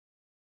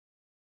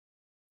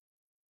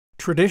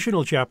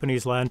Traditional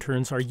Japanese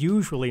lanterns are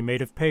usually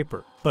made of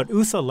paper, but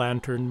USA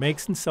Lantern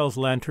makes and sells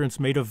lanterns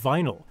made of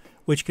vinyl,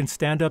 which can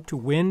stand up to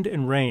wind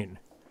and rain.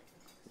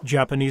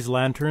 Japanese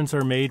lanterns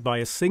are made by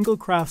a single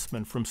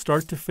craftsman from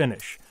start to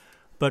finish,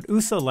 but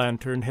USA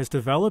Lantern has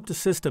developed a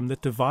system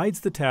that divides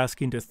the task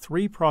into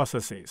 3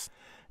 processes.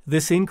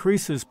 This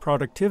increases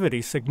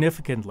productivity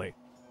significantly.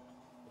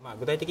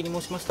 具体的に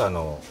申します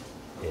と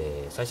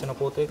最初の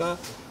工程が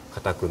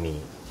型組み、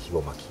ひ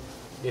ご巻き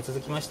で続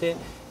きまして、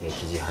生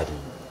地張り、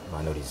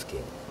のり付け、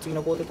次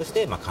の工程とし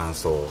て、乾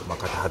燥、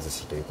型外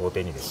しという工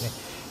程にですね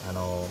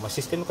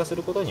システム化す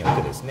ることによっ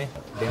てですね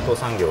伝統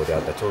産業であ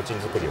った提灯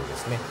作りをで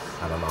すね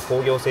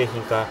工業製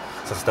品化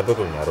させた部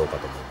分にあろうか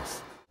と思いま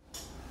す。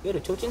いわゆ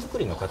る提灯作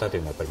りの型とい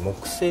うのはやっぱり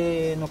木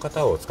製の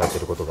型を使ってい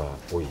ることが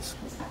多いです。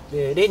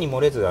で例に漏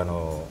れず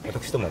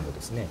私どもも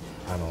ですね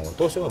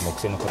当初は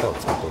木製の型を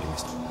使っておりま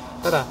した。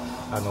ただ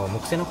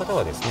木製の型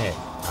はですね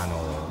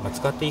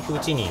使っていくう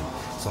ちに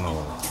その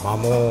摩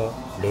耗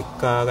劣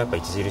化がやっぱ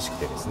著しく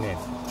てですね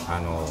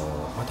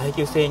耐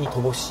久性に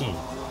乏しい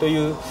と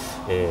いう、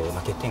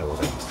欠点がご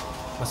ざいま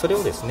す。それ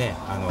をですね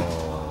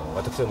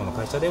私どもの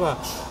会社では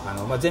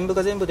全部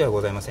が全部では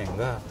ございません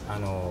が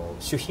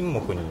主品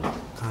目に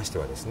関して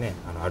はですね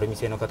アルミ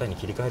製の型に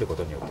切り替えるこ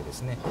とによってで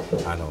すね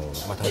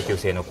耐久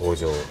性の向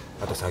上、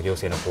あと作業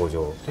性の向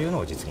上というの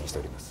を実現して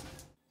おります。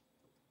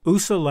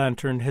USA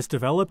Lantern has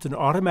developed an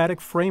automatic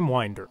frame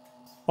winder.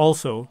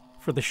 Also,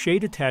 for the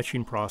shade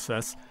attaching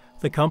process,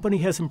 the company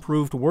has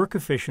improved work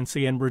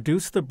efficiency and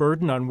reduced the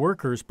burden on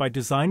workers by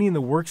designing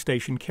the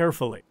workstation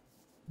carefully.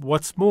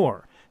 What's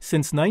more,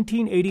 since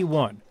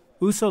 1981,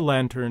 USA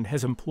Lantern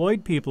has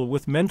employed people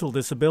with mental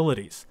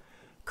disabilities.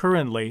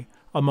 Currently,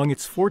 among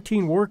its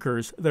 14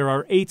 workers, there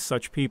are 8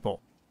 such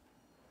people.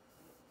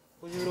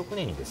 56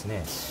年にです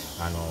ね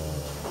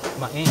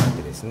縁あっ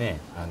てです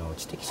ね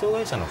知的障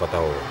害者の方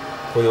を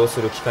雇用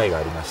する機会が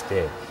ありまし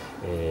て、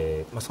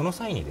その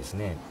際にです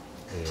ね、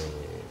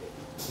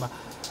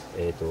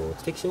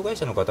知的障害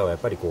者の方はやっ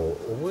ぱり覚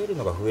える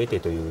のが増えて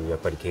というやっ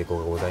ぱり傾向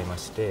がございま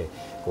して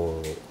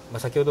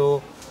先ほ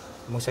ど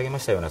申し上げま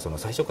したようなその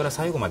最初から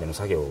最後までの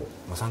作業、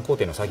3工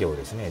程の作業を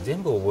ですね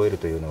全部覚える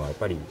というのはやっ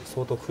ぱり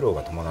相当苦労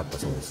が伴った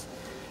そうです。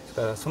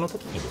だからその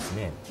時にです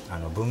ね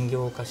分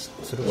業化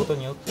すること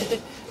によって、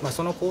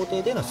その工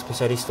程でのスペ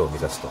シャリストを目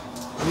指すと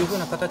いうふう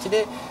な形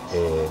で、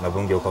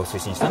分業化を推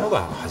進したの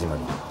が始ま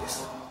りで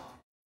す。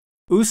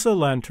USA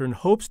Lantern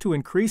hopes to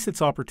increase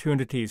its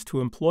opportunities to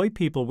employ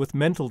people with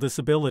mental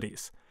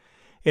disabilities.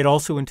 It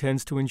also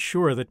intends to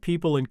ensure that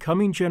people in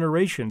coming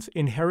generations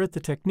inherit the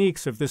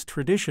techniques of this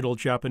traditional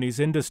Japanese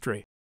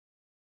industry.